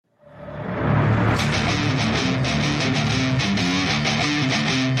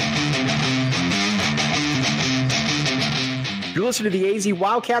listening to the AZ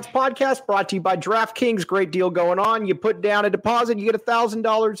Wildcats Podcast, brought to you by DraftKings. Great deal going on. You put down a deposit, you get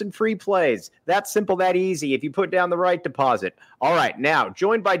 $1,000 in free plays. That's simple, that easy, if you put down the right deposit. All right, now,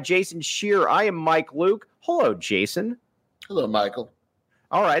 joined by Jason Shear, I am Mike Luke. Hello, Jason. Hello, Michael.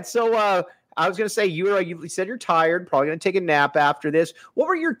 All right, so I was going to say, you said you're tired, probably going to take a nap after this. What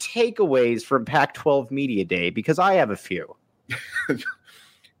were your takeaways from Pac-12 Media Day? Because I have a few.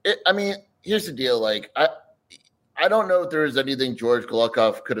 Here's the deal. I don't know if there's anything George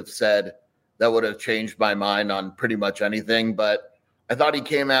Glukov could have said that would have changed my mind on pretty much anything, but I thought he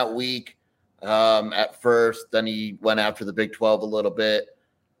came out weak at first. Then he went after the Big 12 a little bit.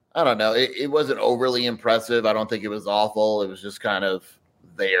 I don't know. It wasn't overly impressive. I don't think it was awful. It was just kind of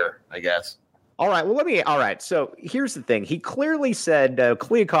there, I guess. All right. So here's the thing. He clearly said,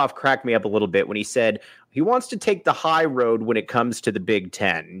 Kliakov cracked me up a little bit when he said he wants to take the high road when it comes to the Big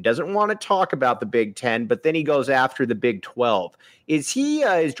Ten. He doesn't want to talk about the Big Ten, but then he goes after the Big 12. Is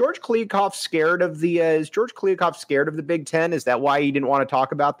George Kliakov scared of the Big Ten? Is that why he didn't want to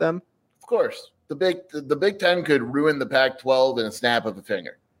talk about them? Of course. The Big Ten could ruin the Pac-12 in a snap of a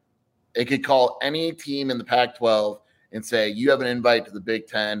finger. It could call any team in the Pac-12 and say, you have an invite to the Big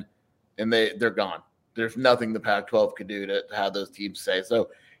Ten, and they're gone. There's nothing the Pac-12 could do to have those teams say.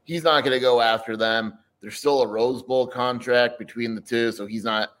 So he's not going to go after them. There's still a Rose Bowl contract between the two, so he's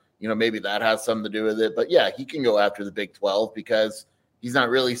not, maybe that has something to do with it. But, yeah, he can go after the Big 12 because he's not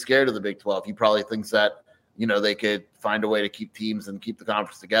really scared of the Big 12. He probably thinks that, they could find a way to keep teams and keep the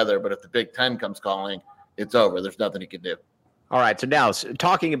conference together. But if the Big 10 comes calling, it's over. There's nothing he can do. All right. So now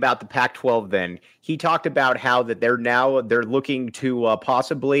talking about the Pac-12, then he talked about how that they're looking to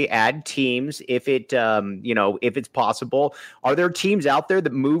possibly add teams if it's possible. Are there teams out there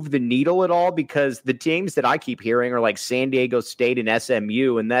that move the needle at all? Because the teams that I keep hearing are like San Diego State and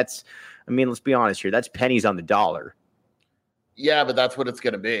SMU. And let's be honest here. That's pennies on the dollar. Yeah, but that's what it's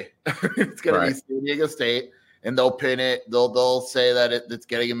going to be. It's going to be San Diego State, and they'll pin it. They'll say that it's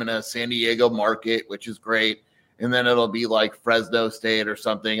getting them in a San Diego market, which is great. And then it'll be like Fresno State or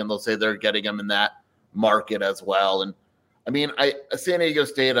something, and they'll say they're getting them in that market as well. And San Diego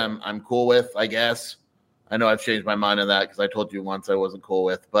State, I'm cool with, I guess. I know I've changed my mind on that because I told you once I wasn't cool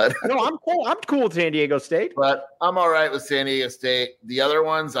with, but no, I'm cool. I'm cool with San Diego State, but I'm all right with San Diego State. The other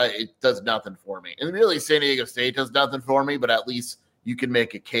ones, it does nothing for me. And really, San Diego State does nothing for me, but at least you can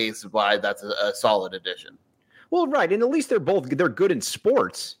make a case of why that's a solid addition. Well, right, and at least they're good in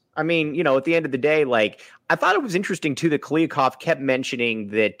sports. At the end of the day, I thought it was interesting, too, that Kliakov kept mentioning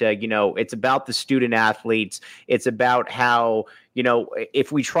that, it's about the student athletes. It's about how,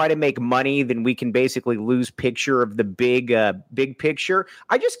 if we try to make money, then we can basically lose picture of the big picture.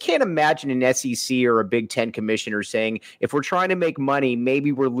 I just can't imagine an SEC or a Big Ten commissioner saying, if we're trying to make money,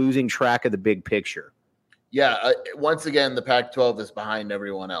 maybe we're losing track of the big picture. Yeah, once again, the Pac-12 is behind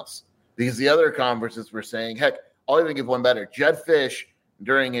everyone else because the other conferences were saying, heck, I'll even give one better. Jed Fish,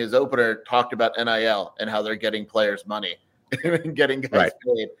 during his opener, talked about NIL and how they're getting players money and getting guys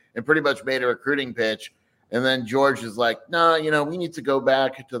paid, and pretty much made a recruiting pitch. And then George is like, no, we need to go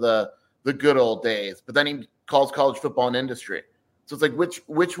back to the good old days. But then he calls college football an industry. So it's like,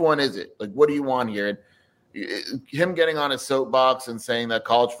 which one is it? Like, what do you want here? And him getting on his soapbox and saying that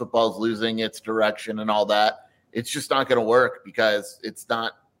college football is losing its direction and all that, it's just not going to work because it's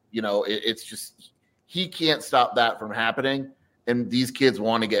not, it's just he can't stop that from happening. And these kids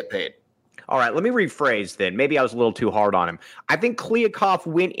want to get paid. All right, let me rephrase then. Maybe I was a little too hard on him. I think Kliakov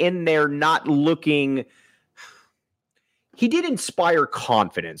went in there not looking – he did inspire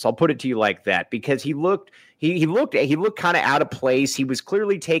confidence. I'll put it to you like that because he looked kind of out of place. He was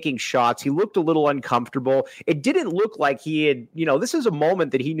clearly taking shots. He looked a little uncomfortable. It didn't look like he had – this is a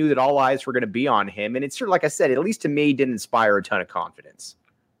moment that he knew that all eyes were going to be on him. And it's sort of like I said, at least to me, didn't inspire a ton of confidence.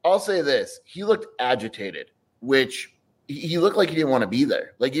 I'll say this. He looked agitated, which – he looked like he didn't want to be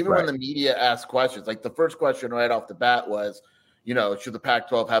there. Like, even when the media asked questions, like the first question right off the bat was, should the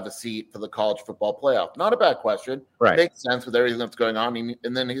Pac-12 have a seat for the college football playoff? Not a bad question. Right. Makes sense with everything that's going on.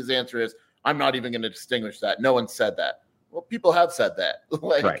 And then his answer is, I'm not even going to distinguish that. No one said that. Well, people have said that.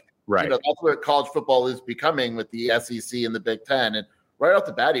 Right. That's what college football is becoming with the SEC and the Big Ten. And right off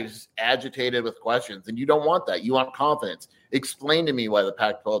the bat, he was just agitated with questions. And you don't want that. You want confidence. Explain to me why the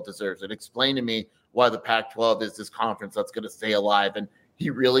Pac-12 deserves it. Explain to me why the Pac-12 is this conference that's going to stay alive. And he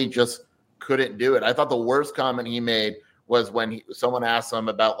really just couldn't do it. I thought the worst comment he made was when someone asked him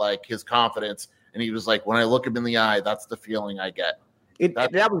about his confidence. And he was like, when I look him in the eye, that's the feeling I get.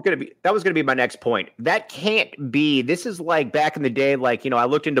 That was going to be my next point. That can't be. This is like back in the day, I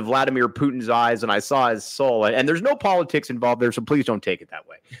looked into Vladimir Putin's eyes and I saw his soul. And there's no politics involved there, so please don't take it that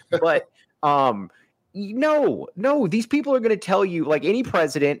way. But No, these people are going to tell you, like any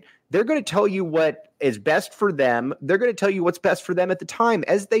president, they're going to tell you what is best for them. They're going to tell you what's best for them at the time,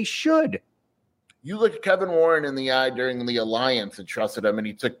 as they should. You look at Kevin Warren in the eye during the alliance and trusted him, and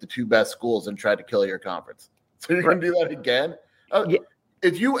he took the two best schools and tried to kill your conference. So you're going to do that again? Yeah.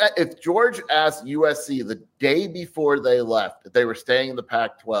 If George asked USC the day before they left if they were staying in the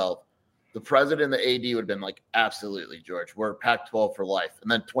Pac-12, the president and the AD would have been like, absolutely, George, we're Pac-12 for life.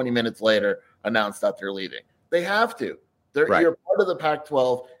 And then 20 minutes later, announced that they're leaving. They have to. You're part of the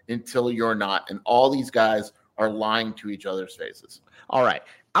Pac-12 until you're not. And all these guys are lying to each other's faces. All right.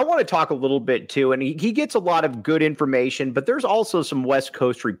 I want to talk a little bit too, and he gets a lot of good information, but there's also some West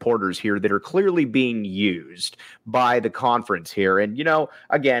Coast reporters here that are clearly being used by the conference here. And,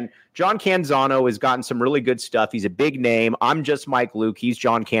 again, John Canzano has gotten some really good stuff. He's a big name. I'm just Mike Luke. He's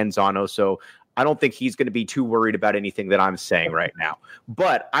John Canzano. So I don't think he's going to be too worried about anything that I'm saying right now.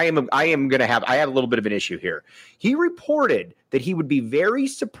 But I have a little bit of an issue here. He reported that he would be very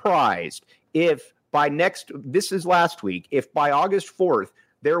surprised if this is last week, if by August 4th,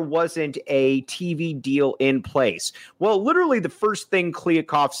 there wasn't a TV deal in place. Well, literally the first thing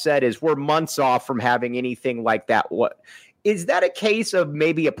Kliavkoff said is we're months off from having anything like that. What is that a case of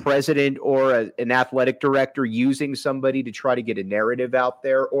maybe a president or an athletic director using somebody to try to get a narrative out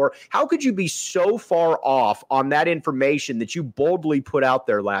there? Or how could you be so far off on that information that you boldly put out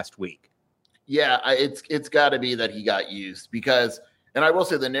there last week? Yeah, it's got to be that he got used because – and I will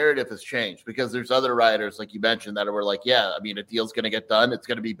say the narrative has changed because there's other writers, like you mentioned, that were like, yeah, I mean, a deal's going to get done. It's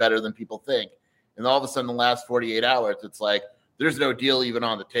going to be better than people think. And all of a sudden, the last 48 hours, it's like, there's no deal even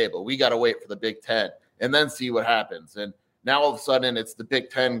on the table. We got to wait for the Big Ten and then see what happens. And now all of a sudden, it's the Big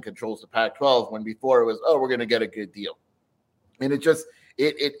Ten controls the Pac-12 when before it was, oh, we're going to get a good deal. And it just,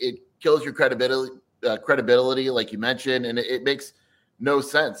 it kills your credibility, like you mentioned, and it makes no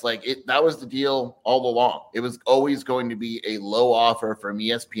sense. Like that was the deal all along. It was always going to be a low offer from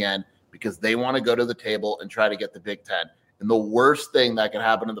ESPN because they want to go to the table and try to get the Big Ten. And the worst thing that can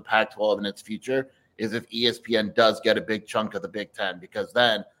happen to the Pac-12 in its future is if ESPN does get a big chunk of the Big Ten, because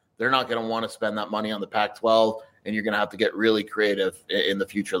then they're not going to want to spend that money on the Pac-12, and you're going to have to get really creative in the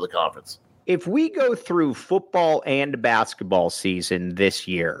future of the conference. If we go through football and basketball season this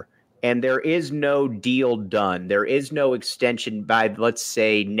year, and there is no deal done, there is no extension by, let's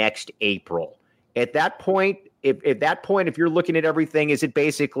say, next April. At that point, if you're looking at everything, is it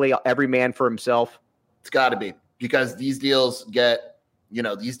basically every man for himself? It's got to be, because these deals get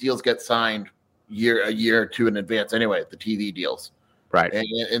signed a year or two in advance anyway, the TV deals. Right.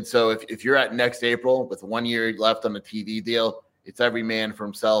 And so if you're at next April with 1 year left on the TV deal, it's every man for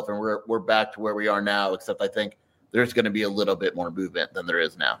himself, and we're back to where we are now, except I think there's going to be a little bit more movement than there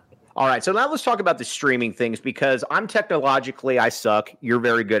is now. All right, so now let's talk about the streaming things, because I suck. You're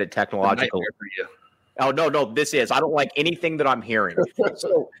very good at technological. For you. Oh, no, this is. I don't like anything that I'm hearing.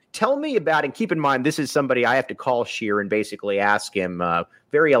 So tell me about, and keep in mind, this is somebody I have to call Sheer and basically ask him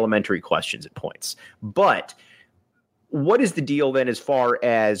very elementary questions at points. But what is the deal then as far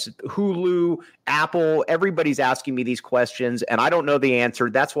as Hulu, Apple? Everybody's asking me these questions, and I don't know the answer.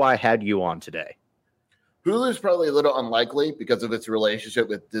 That's why I had you on today. Hulu is probably a little unlikely because of its relationship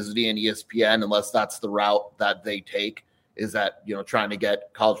with Disney and ESPN, unless that's the route that they take, is that, trying to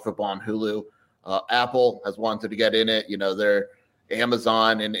get college football on Hulu. Apple has wanted to get in it, they're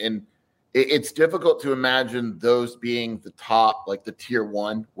Amazon, and it's difficult to imagine those being the top, like the tier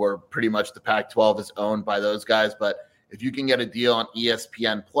one, where pretty much the Pac-12 is owned by those guys. But if you can get a deal on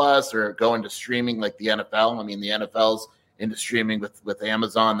ESPN Plus or go into streaming like the NFL, I mean, the NFL's into streaming with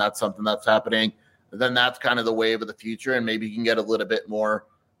Amazon, that's something that's happening. Then that's kind of the wave of the future, and maybe you can get a little bit more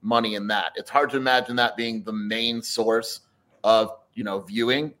money in that. It's hard to imagine that being the main source of,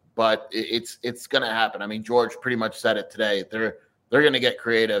 viewing, but it's going to happen. I mean, George pretty much said it today. They're going to get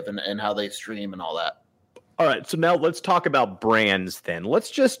creative in how they stream and all that. All right, so now let's talk about brands then.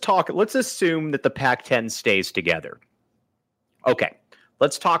 Let's assume that the Pac-10 stays together. Okay,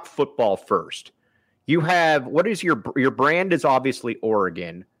 let's talk football first. You have, what is your brand is obviously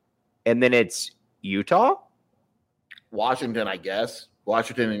Oregon, and then it's Utah? Washington, I guess.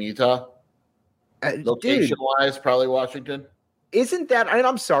 Washington and Utah. Location-wise, probably Washington. Isn't that, and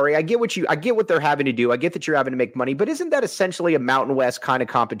I'm sorry, I get what they're having to do. I get that you're having to make money, but isn't that essentially a Mountain West kind of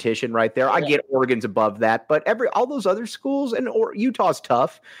competition right there? Yeah. I get Oregon's above that, but all those other schools, and Utah's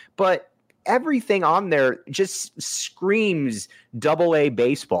tough, but everything on there just screams AA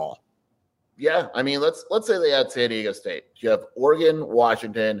baseball. Yeah, I mean, let's say they had San Diego State. You have Oregon,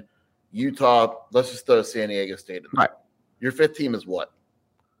 Washington, Utah, let's just throw San Diego State in there. Right. Your fifth team is what?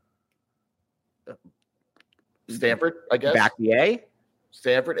 Stanford, I guess. Back the A?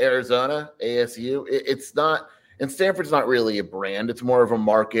 Stanford, Arizona, ASU. It's not, and Stanford's not really a brand. It's more of a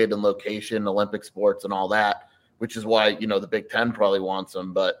market and location, Olympic sports and all that, which is why, the Big Ten probably wants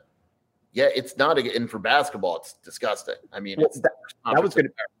them. But yeah, it's not in for basketball. It's disgusting. I mean, that was going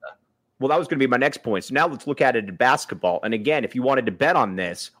to be my next point. So now let's look at it in basketball. And again, if you wanted to bet on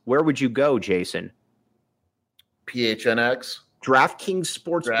this, where would you go, Jason? PHNX. DraftKings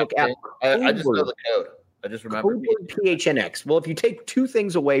Sportsbook app. I just know the code. I just remember PHNX. Well, if you take two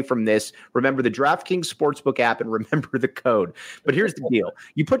things away from this, remember the DraftKings Sportsbook app and remember the code. But here's the deal.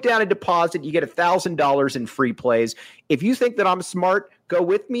 You put down a deposit, you get $1,000 in free plays. If you think that I'm smart, go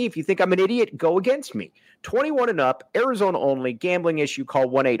with me. If you think I'm an idiot, go against me. 21 and up, Arizona only, gambling issue, call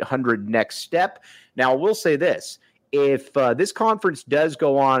 1-800-NEXT-STEP. Now, I will say this. If this conference does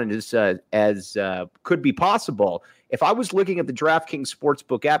go on as could be possible, if I was looking at the DraftKings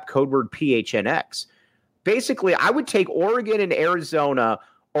Sportsbook app, code word PHNX, basically, I would take Oregon and Arizona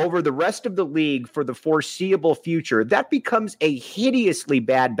over the rest of the league for the foreseeable future. That becomes a hideously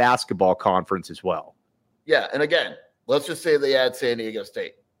bad basketball conference as well. Yeah, and again, let's just say they add San Diego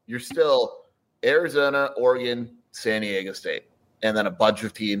State. You're still Arizona, Oregon, San Diego State, and then a bunch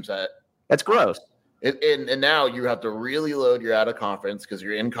of teams That's gross. And now you have to really load your out of conference because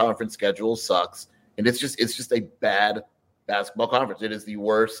your in conference schedule sucks, and it's just a bad basketball conference. It is the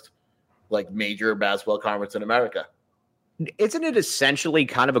worst major basketball conference in America. Isn't it essentially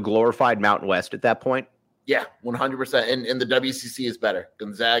kind of a glorified Mountain West at that point? Yeah, 100%. And the WCC is better.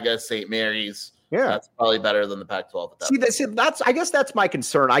 Gonzaga, St. Mary's. Yeah, that's probably better than the Pac-12 at that point. I guess that's my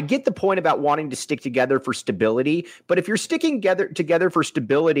concern. I get the point about wanting to stick together for stability, but if you're sticking together for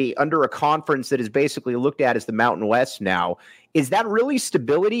stability under a conference that is basically looked at as the Mountain West now, is that really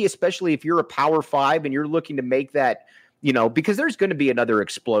stability, especially if you're a Power Five and you're looking to make that, because there's going to be another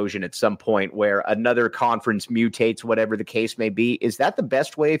explosion at some point where another conference mutates, whatever the case may be. Is that the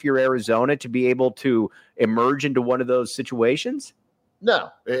best way if you're Arizona to be able to emerge into one of those situations?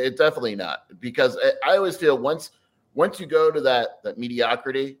 No, it's definitely not, because I always feel once you go to that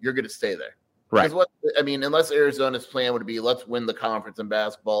mediocrity, you're going to stay there. Right. Unless Arizona's plan would be, let's win the conference in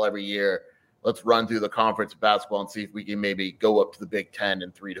basketball every year. Let's run through the conference basketball and see if we can maybe go up to the Big Ten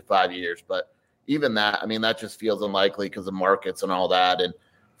in 3 to 5 years. But even that, that just feels unlikely because of markets and all that. And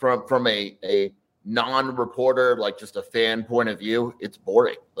from a non-reporter, just a fan point of view, it's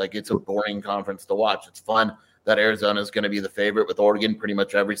boring. It's a boring conference to watch. It's fun that Arizona is going to be the favorite with Oregon pretty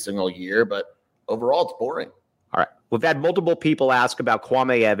much every single year, but overall it's boring. All right. We've had multiple people ask about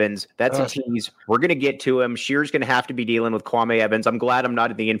Kwame Evans. That's a tease. We're going to get to him. Shear's going to have to be dealing with Kwame Evans. I'm glad I'm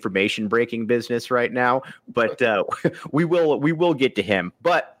not in the information breaking business right now, but we will get to him.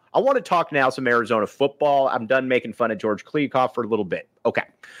 But I want to talk now some Arizona football. I'm done making fun of George Kliavkoff for a little bit. Okay.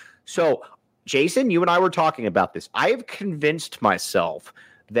 So, Jason, you and I were talking about this. I have convinced myself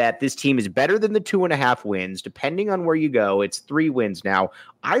that this team is better than the 2.5 wins. Depending on where you go, it's 3 wins now.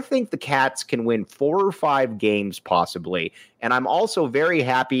 I think the Cats can win 4 or 5 games possibly. And I'm also very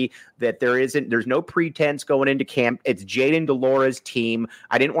happy that there's no pretense going into camp. It's Jaden Delora's team.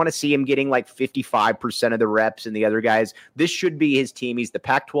 I didn't want to see him getting 55% of the reps and the other guys. This should be his team. He's the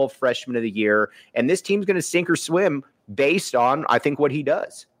Pac-12 freshman of the year. And this team's going to sink or swim based on, I think, what he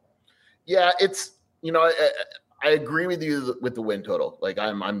does. Yeah, it's, I agree with you with the win total.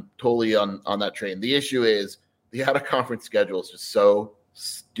 I'm totally on that train. The issue is the out of conference schedule is just so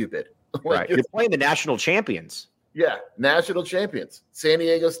stupid. Right. You're playing the national champions. Yeah. National champions, San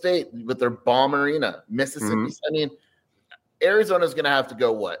Diego State with their bomb arena, Mississippi. Mm-hmm. Arizona's going to have to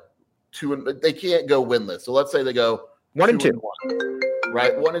go 2 they can't go winless. So let's say they go 1-2,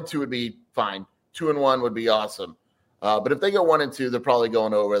 right? 1-2 would be fine. 2-1 would be awesome. But if they go 1-2, they're probably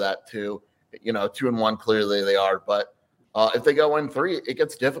going over that too. 2-1, clearly they are. But if they go 1-3, it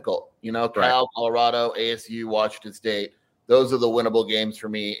gets difficult. Cal, Colorado, ASU, Washington State, those are the winnable games for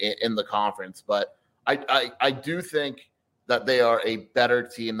me in the conference. But I do think that they are a better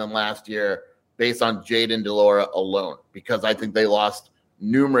team than last year based on Jaden Delora alone, because I think they lost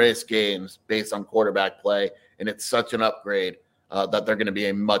numerous games based on quarterback play, and it's such an upgrade that they're going to be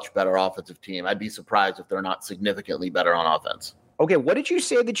a much better offensive team. I'd be surprised if they're not significantly better on offense. Okay, what did you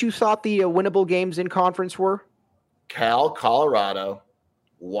say that you thought the winnable games in conference were? Cal, Colorado,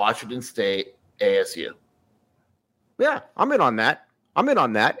 Washington State, ASU. Yeah, I'm in on that.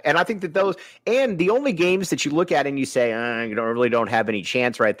 And I think that those – and the only games that you look at and you say, you don't have any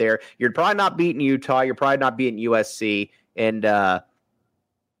chance right there, you're probably not beating Utah. You're probably not beating USC. And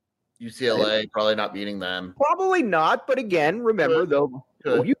UCLA, probably not beating them. Probably not. But again, remember, you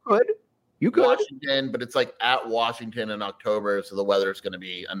could. You could. Washington, but it's at Washington in October, so the weather's going to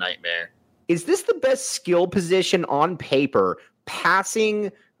be a nightmare. Is this the best skill position on paper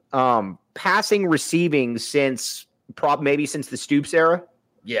passing, receiving since maybe since the Stoops era?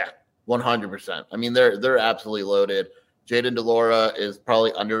 Yeah, 100%. I mean, they're absolutely loaded. Jaden DeLora is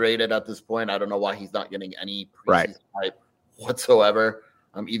probably underrated at this point. I don't know why he's not getting any preseason hype whatsoever.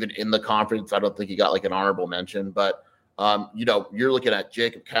 Even in the conference, I don't think he got like an honorable mention. But, you're looking at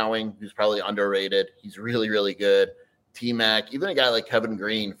Jacob Cowing, who's probably underrated. He's really, really good. T-Mac, even a guy like Kevin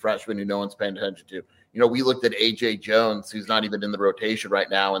Green, freshman who no one's paying attention to. We looked at A.J. Jones, who's not even in the rotation right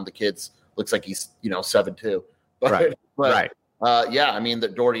now, and the kid's looks like he's, 7'2". Right. I mean, the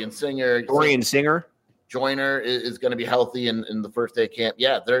Dorian Singer. Joyner is going to be healthy in the first day of camp.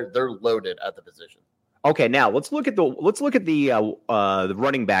 Yeah, they're loaded at the position. Okay, now let's look at the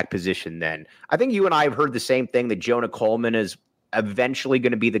running back position. Then I think you and I have heard the same thing, that Jonah Coleman is eventually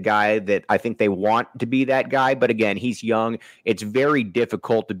going to be the guy that I think they want to be that guy. But again, he's young. It's very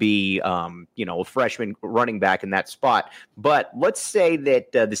difficult to be a freshman running back in that spot. But let's say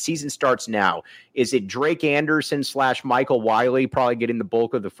that the season starts now. Is it Drake Anderson / Michael Wiley probably getting the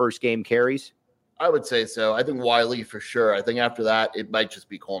bulk of the first game carries? I would say so. I think Wiley for sure. I think after that, it might just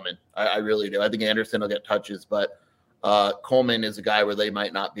be Coleman. I really do. I think Anderson will get touches, but Coleman is a guy where they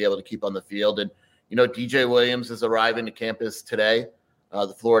might not be able to keep on the field. And, DJ Williams is arriving to campus today,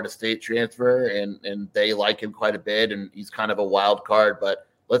 the Florida State transfer, and they like him quite a bit, and he's kind of a wild card. But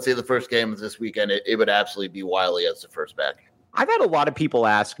let's say the first game is this weekend, it would absolutely be Wiley as the first back. I've had a lot of people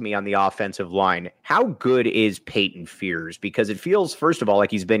ask me on the offensive line, how good is Peyton Fears? Because it feels, first of all,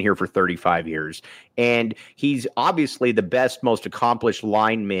 like he's been here for 35 years. And he's obviously the best, most accomplished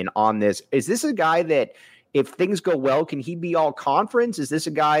lineman on this. Is this a guy that, if things go well, can he be all conference? Is this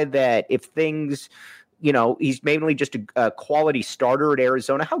a guy that if things, he's mainly just a quality starter at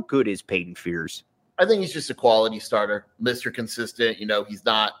Arizona? How good is Peyton Fears? I think he's just a quality starter. Mr. Consistent. He's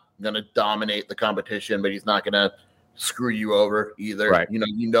not going to dominate the competition, but he's not going to screw you over either. Right. You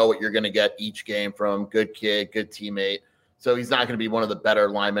know what you're going to get each game from. Good kid, good teammate. So he's not going to be one of the better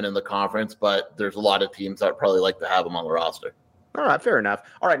linemen in the conference, but there's a lot of teams that would probably like to have him on the roster. All right, fair enough.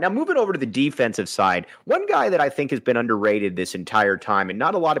 All right, now moving over to the defensive side, one guy that I think has been underrated this entire time and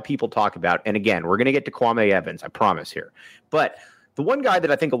not a lot of people talk about, and again, we're going to get to Kwame Evans, I promise here, but the one guy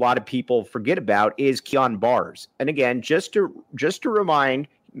that I think a lot of people forget about is Keon Bars. And again, just to remind,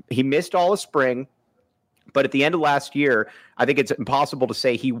 he missed all of spring. But at the end of last year, I think it's impossible to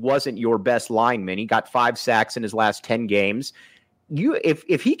say he wasn't your best lineman. He got 5 sacks in his last 10 games.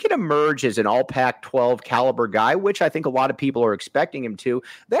 If he can emerge as an all Pac-12 caliber guy, which I think a lot of people are expecting him to,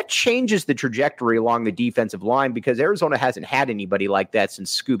 that changes the trajectory along the defensive line, because Arizona hasn't had anybody like that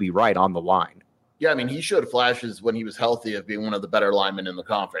since Scooby Wright on the line. Yeah, I mean, he showed flashes when he was healthy of being one of the better linemen in the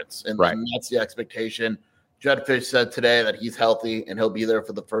conference. And that's the expectation. Jedd Fisch said today that he's healthy and he'll be there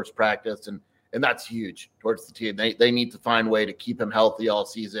for the first practice. And that's huge towards the team. They need to find a way to keep him healthy all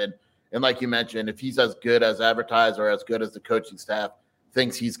season. And like you mentioned, if he's as good as advertised or as good as the coaching staff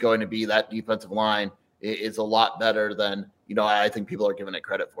thinks he's going to be, that defensive line is a lot better than, I think people are giving it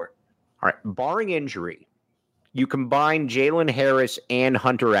credit for. All right. Barring injury, you combine Jalen Harris and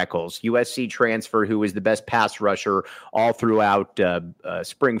Hunter Echols, USC transfer, who is the best pass rusher all throughout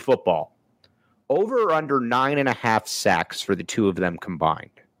spring football. Over or under 9.5 sacks for the two of them combined?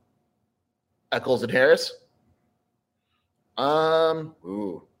 Echols and Harris?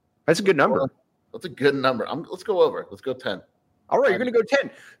 That's a good number. That's a good number. Let's go over. Let's go 10. All right, you're going to go 10.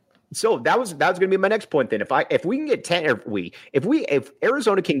 So that was going to be my next point then. If we can get 10, if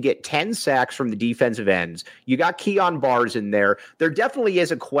Arizona can get 10 sacks from the defensive ends, you got Keon Bars in there. There definitely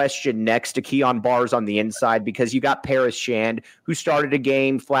is a question next to Keon Bars on the inside, because you got Paris Shand, who started a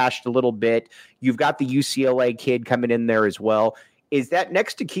game, flashed a little bit. You've got the UCLA kid coming in there as well. Is that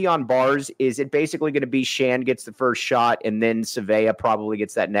next to Keon Bars, is it basically going to be Shand gets the first shot and then Savea probably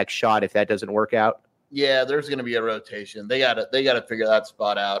gets that next shot if that doesn't work out? Yeah, there's going to be a rotation. They got to figure that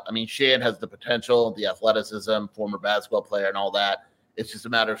spot out. I mean, Shand has the potential, the athleticism, former basketball player and all that. It's just a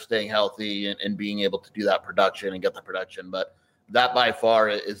matter of staying healthy and being able to do that production and get the production. But that by far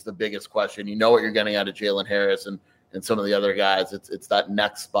is the biggest question. You know what you're getting out of Jalen Harris and some of the other guys. It's that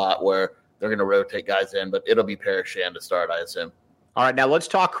next spot where they're going to rotate guys in, but it'll be Paris Shand to start, I assume. All right, now let's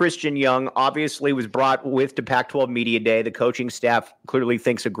talk Christian Young. Obviously was brought with to Pac-12 Media Day. The coaching staff clearly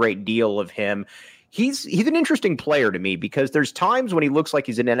thinks a great deal of him. He's an interesting player to me, because there's times when he looks like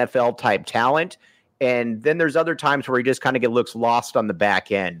he's an NFL-type talent, and then there's other times where he just kind of looks lost on the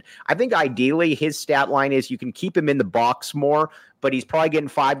back end. I think ideally his stat line is you can keep him in the box more, but he's probably getting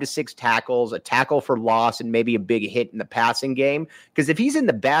 5 to 6 tackles, a tackle for loss, and maybe a big hit in the passing game. Because if he's in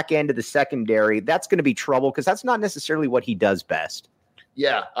the back end of the secondary, that's going to be trouble, because that's not necessarily what he does best.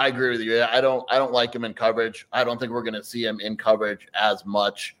 Yeah, I agree with you. I don't like him in coverage. I don't think we're going to see him in coverage as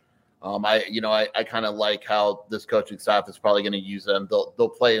much. I kind of like how this coaching staff is probably going to use him.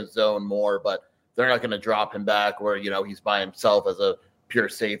 They'll play his zone more, but they're not going to drop him back where, he's by himself as a pure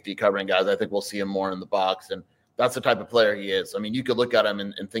safety covering guys. I think we'll see him more in the box, and that's the type of player he is. I mean, you could look at him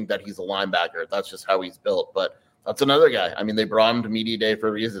and think that he's a linebacker. That's just how he's built, but that's another guy. I mean, they brought him to media day for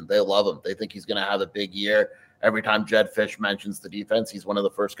a reason. They love him. They think he's going to have a big year. Every time Jed Fish mentions the defense, he's one of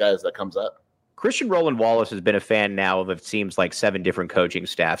the first guys that comes up. Christian Roland Wallace has been a fan now of, it seems like, 7 different coaching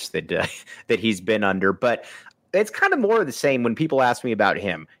staffs that he's been under. But it's kind of more of the same when people ask me about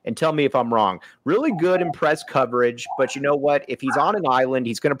him, and tell me if I'm wrong. Really good in press coverage, but you know what? If he's on an island,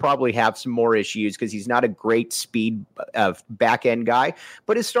 he's going to probably have some more issues because he's not a great speed back-end guy.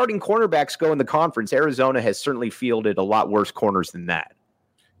 But his starting cornerbacks go in the conference. Arizona has certainly fielded a lot worse corners than that.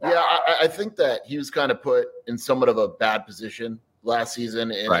 Yeah, I think that he was kind of put in somewhat of a bad position last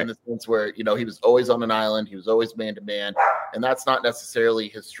season in the sense where, he was always on an island. He was always man-to-man, and that's not necessarily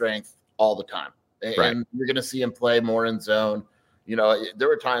his strength all the time. And you're going to see him play more in zone. There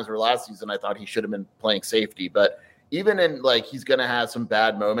were times where last season I thought he should have been playing safety, but even in he's going to have some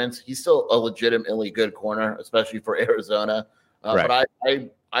bad moments. He's still a legitimately good corner, especially for Arizona. But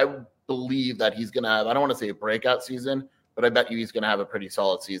I believe that he's going to have, I don't want to say a breakout season, but I bet you he's going to have a pretty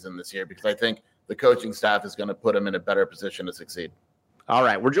solid season this year because I think the coaching staff is going to put him in a better position to succeed. All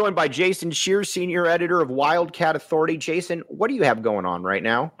right. We're joined by Jason Shear, senior editor of Wildcat Authority. Jason, what do you have going on right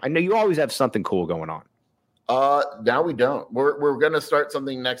now? I know you always have something cool going on. Now we don't. We're going to start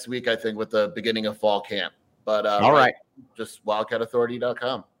something next week, I think, with the beginning of fall camp. But all right. Just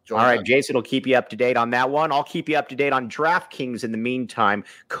wildcatauthority.com. All right, Jason will keep you up to date on that one. I'll keep you up to date on DraftKings in the meantime.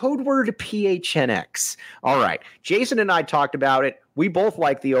 Code word PHNX. All right. Jason and I talked about it. We both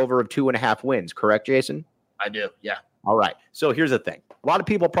like the over of 2.5 wins. Correct, Jason? I do. Yeah. All right. So here's the thing. A lot of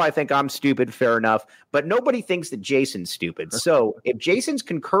people probably think I'm stupid. Fair enough. But nobody thinks that Jason's stupid. So if Jason's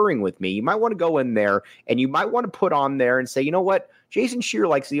concurring with me, you might want to go in there and you might want to put on there and say, you know what? Jason Shear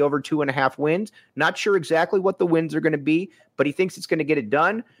likes the over 2.5 wins. Not sure exactly what the wins are going to be, but he thinks it's going to get it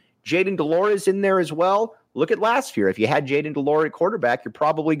done. Jaden Delora is in there as well. Look at last year. If you had Jaden Delora at quarterback, you're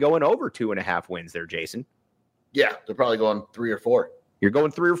probably going over 2.5 wins there, Jason. Yeah, they're probably going 3 or 4. You're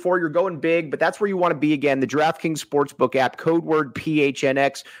going 3 or 4. You're going big, but that's where you want to be again. The DraftKings Sportsbook app, code word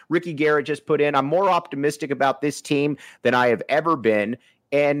PHNX. Ricky Garrett just put in, I'm more optimistic about this team than I have ever been.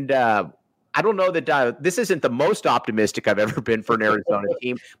 And I don't know that this isn't the most optimistic I've ever been for an Arizona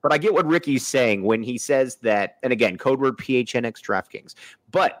team, but I get what Ricky's saying when he says that. And again, code word PHNX DraftKings.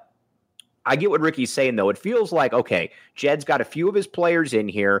 But I get what Ricky's saying, though. It feels like, okay, Jed's got a few of his players in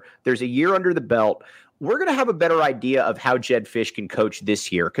here. There's a year under the belt. We're going to have a better idea of how Jed Fish can coach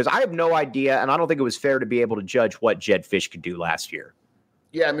this year because I have no idea, and I don't think it was fair to be able to judge what Jed Fish could do last year.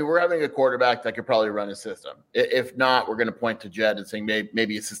 Yeah, I mean, we're having a quarterback that could probably run his system. If not, we're going to point to Jed and saying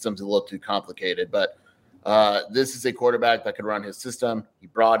maybe his system's a little too complicated. But this is a quarterback that could run his system. He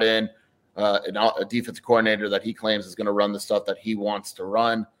brought in a defensive coordinator that he claims is going to run the stuff that he wants to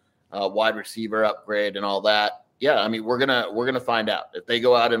run, wide receiver upgrade and all that. Yeah, I mean, we're gonna find out if they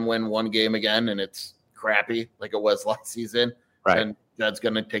go out and win one game again and it's crappy like it was last season, and Jed's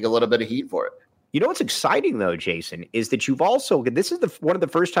going to take a little bit of heat for it. You know what's exciting, though, Jason, is that you've also – this is one of the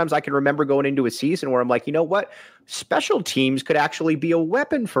first times I can remember going into a season where I'm like, you know what? Special teams could actually be a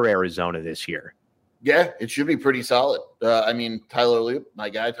weapon for Arizona this year. Yeah, it should be pretty solid. I mean, Tyler Loop, my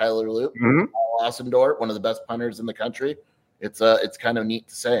guy, Tyler Loop, Ossendorf, one of the best punters in the country. It's kind of neat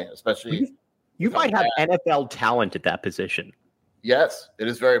to say, especially – You might have NFL talent at that position. Yes, it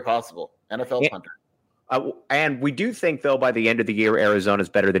is very possible. NFL punter. And we do think, though, by the end of the year, Arizona's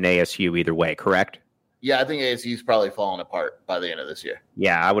better than ASU either way, correct? Yeah, I think ASU's probably falling apart by the end of this year.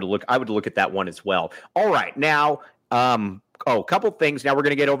 Yeah, I would look at that one as well. All right, now, a couple things. Now we're going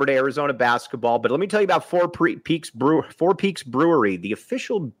to get over to Arizona basketball, but let me tell you about Four Peaks Brewery, the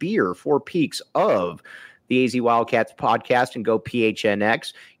official beer, Four Peaks of the AZ Wildcats podcast, and Go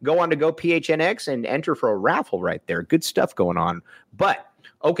PHNX. Go on to Go PHNX and enter for a raffle right there. Good stuff going on. But,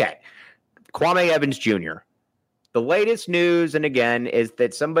 okay. Kwame Evans Jr. The latest news, and again, is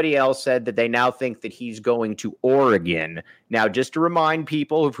that somebody else said that they now think that he's going to Oregon. Now, just to remind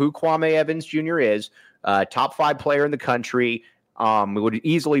people of who Kwame Evans Jr. is, top 5 player in the country, would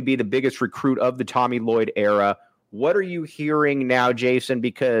easily be the biggest recruit of the Tommy Lloyd era. What are you hearing now, Jason?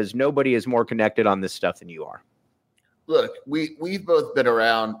 Because nobody is more connected on this stuff than you are. Look, we've both been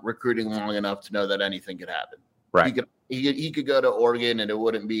around recruiting long enough to know that anything could happen. Right. He could go to Oregon and it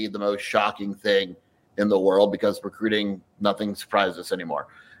wouldn't be the most shocking thing in the world because recruiting, nothing surprises us anymore.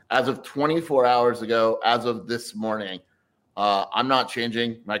 As of 24 hours ago, as of this morning, I'm not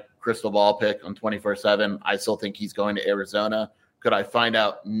changing my crystal ball pick on 24/7. I still think he's going to Arizona. Could I find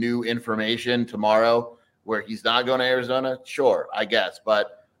out new information tomorrow where he's not going to Arizona? Sure, I guess.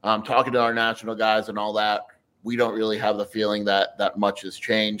 But talking to our national guys and all that, we don't really have the feeling that much has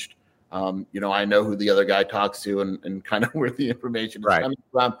changed. I know who the other guy talks to and kind of where the information is coming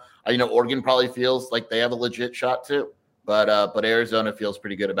from. Oregon probably feels like they have a legit shot too, but Arizona feels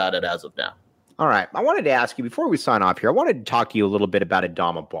pretty good about it as of now. All right. I wanted to ask you before we sign off here, I wanted to talk to you a little bit about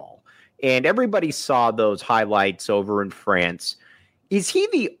Adama Ball. And everybody saw those highlights over in France. Is he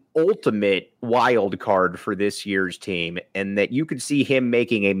the ultimate wild card for this year's team, and that you could see him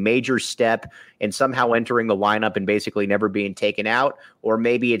making a major step and somehow entering the lineup and basically never being taken out? Or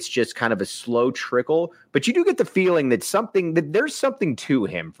maybe it's just kind of a slow trickle, but you do get the feeling that there's something to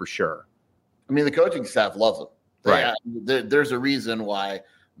him for sure. I mean, the coaching staff loves him. Right. There's a reason why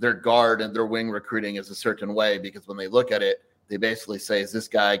their guard and their wing recruiting is a certain way, because when they look at it, they basically say, is this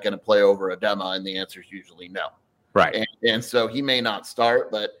guy going to play over Adama? And the answer is usually no. Right. And so he may not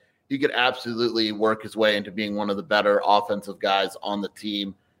start, but he could absolutely work his way into being one of the better offensive guys on the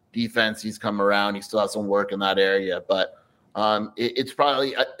team. Defense, he's come around. He still has some work in that area. But it's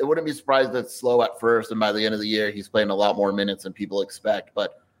probably – it wouldn't be surprised that it's slow at first, and by the end of the year, he's playing a lot more minutes than people expect.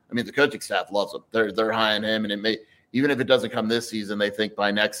 But, I mean, the coaching staff loves him. They're high on him, and it may – even if it doesn't come this season, they think by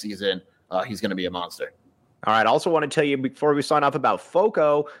next season he's going to be a monster. All right. I also want to tell you before we sign off about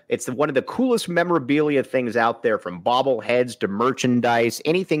FOCO, it's one of the coolest memorabilia things out there, from bobbleheads to merchandise,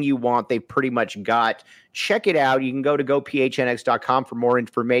 anything you want, they've pretty much got. Check it out. You can go to gophnx.com for more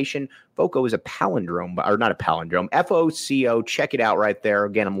information. FOCO is a palindrome, or not a palindrome, FOCO. Check it out right there.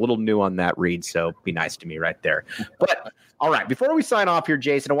 Again, I'm a little new on that read, so be nice to me right there. But all right, before we sign off here,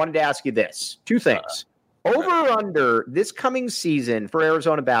 Jason, I wanted to ask you this. Two things. Over or under this coming season for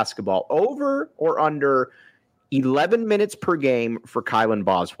Arizona basketball, over or under 11 minutes per game for Kylan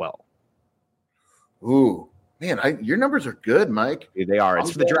Boswell? Ooh, man, your numbers are good, Mike. They are.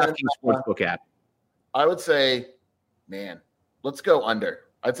 It's for the DraftKings Sportsbook app. I would say, man, let's go under.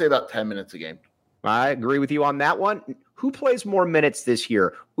 I'd say about 10 minutes a game. I agree with you on that one. Who plays more minutes this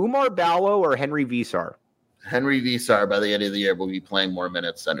year, Umar Ballo or Henry Visar? Henry Visar by the end of the year will be playing more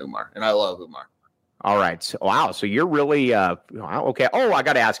minutes than Umar, and I love Umar. All right. So, wow. So you're really okay. Oh, I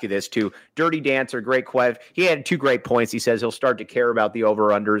got to ask you this too. Dirty Dancer, great question. He had 2 great points. He says he'll start to care about the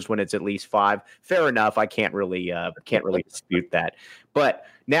over-unders when it's at least 5. Fair enough. I can't really dispute that. But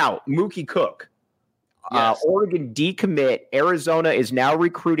now Mookie Cook, yes. Oregon decommit. Arizona is now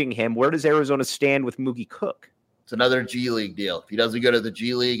recruiting him. Where does Arizona stand with Mookie Cook? It's another G League deal. If he doesn't go to the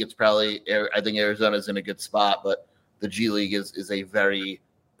G League, it's probably, I think Arizona's in a good spot, but the G League is a very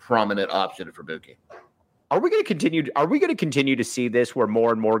prominent option for Mookie. Are we going to continue to see this where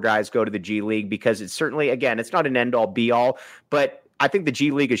more and more guys go to the G League? Because it's certainly, again, it's not an end all be all, but I think the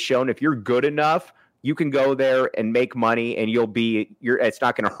G League has shown if you're good enough, you can go there and make money, and it's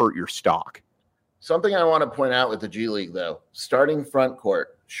not going to hurt your stock. Something I want to point out with the G League, though, starting front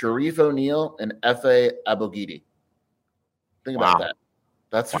court, Sharif O'Neal and Efe Abogidi. Think about that.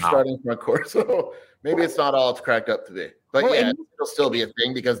 That's your starting front court. So maybe it's not all it's cracked up to be. But it'll still be a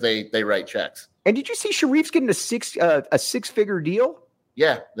thing because they write checks. And did you see Sharif's getting a six-figure deal?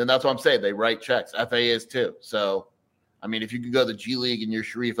 Yeah, then that's what I'm saying. They write checks. FA is too. So, I mean, if you could go to the G League and you're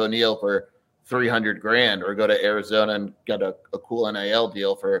Sharif O'Neal for $300,000, or go to Arizona and get a cool NIL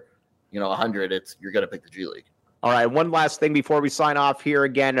deal for, $100, you're going to pick the G League. All right, one last thing before we sign off here.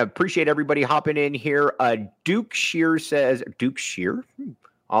 Again, appreciate everybody hopping in here. Duke Shear says, Duke Shear?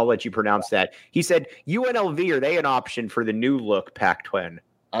 I'll let you pronounce that. He said, UNLV, are they an option for the new look Pac-12?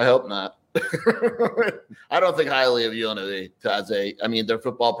 I hope not. I don't think highly of UNLV their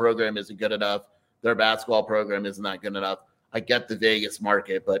football program isn't good enough. Their basketball program isn't that good enough. I get the Vegas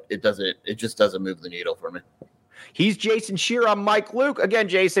market, but it just doesn't move the needle for me. He's Jason Shear. I'm Mike Luke. Again,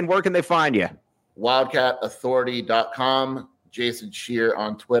 Jason, where can they find you? WildcatAuthority.com. Jason Shear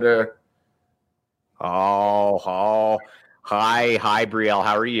on Twitter. Oh. Hi, Brielle.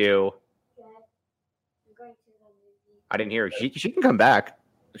 How are you? Good. I'm going to the movie. I didn't hear her. She can come back.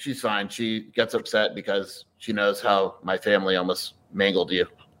 She's fine. She gets upset because she knows how my family almost mangled you.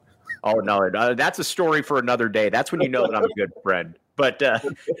 Oh, no. That's a story for another day. That's when you know that I'm a good friend. But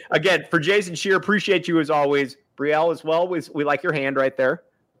again, for Jason Shear, appreciate you as always. Brielle as well. We like your hand right there.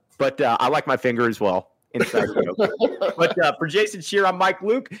 But I like my finger as well. Inside joke. But for Jason Shear, I'm Mike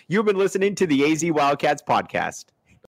Luke. You've been listening to the AZ Wildcats Podcast.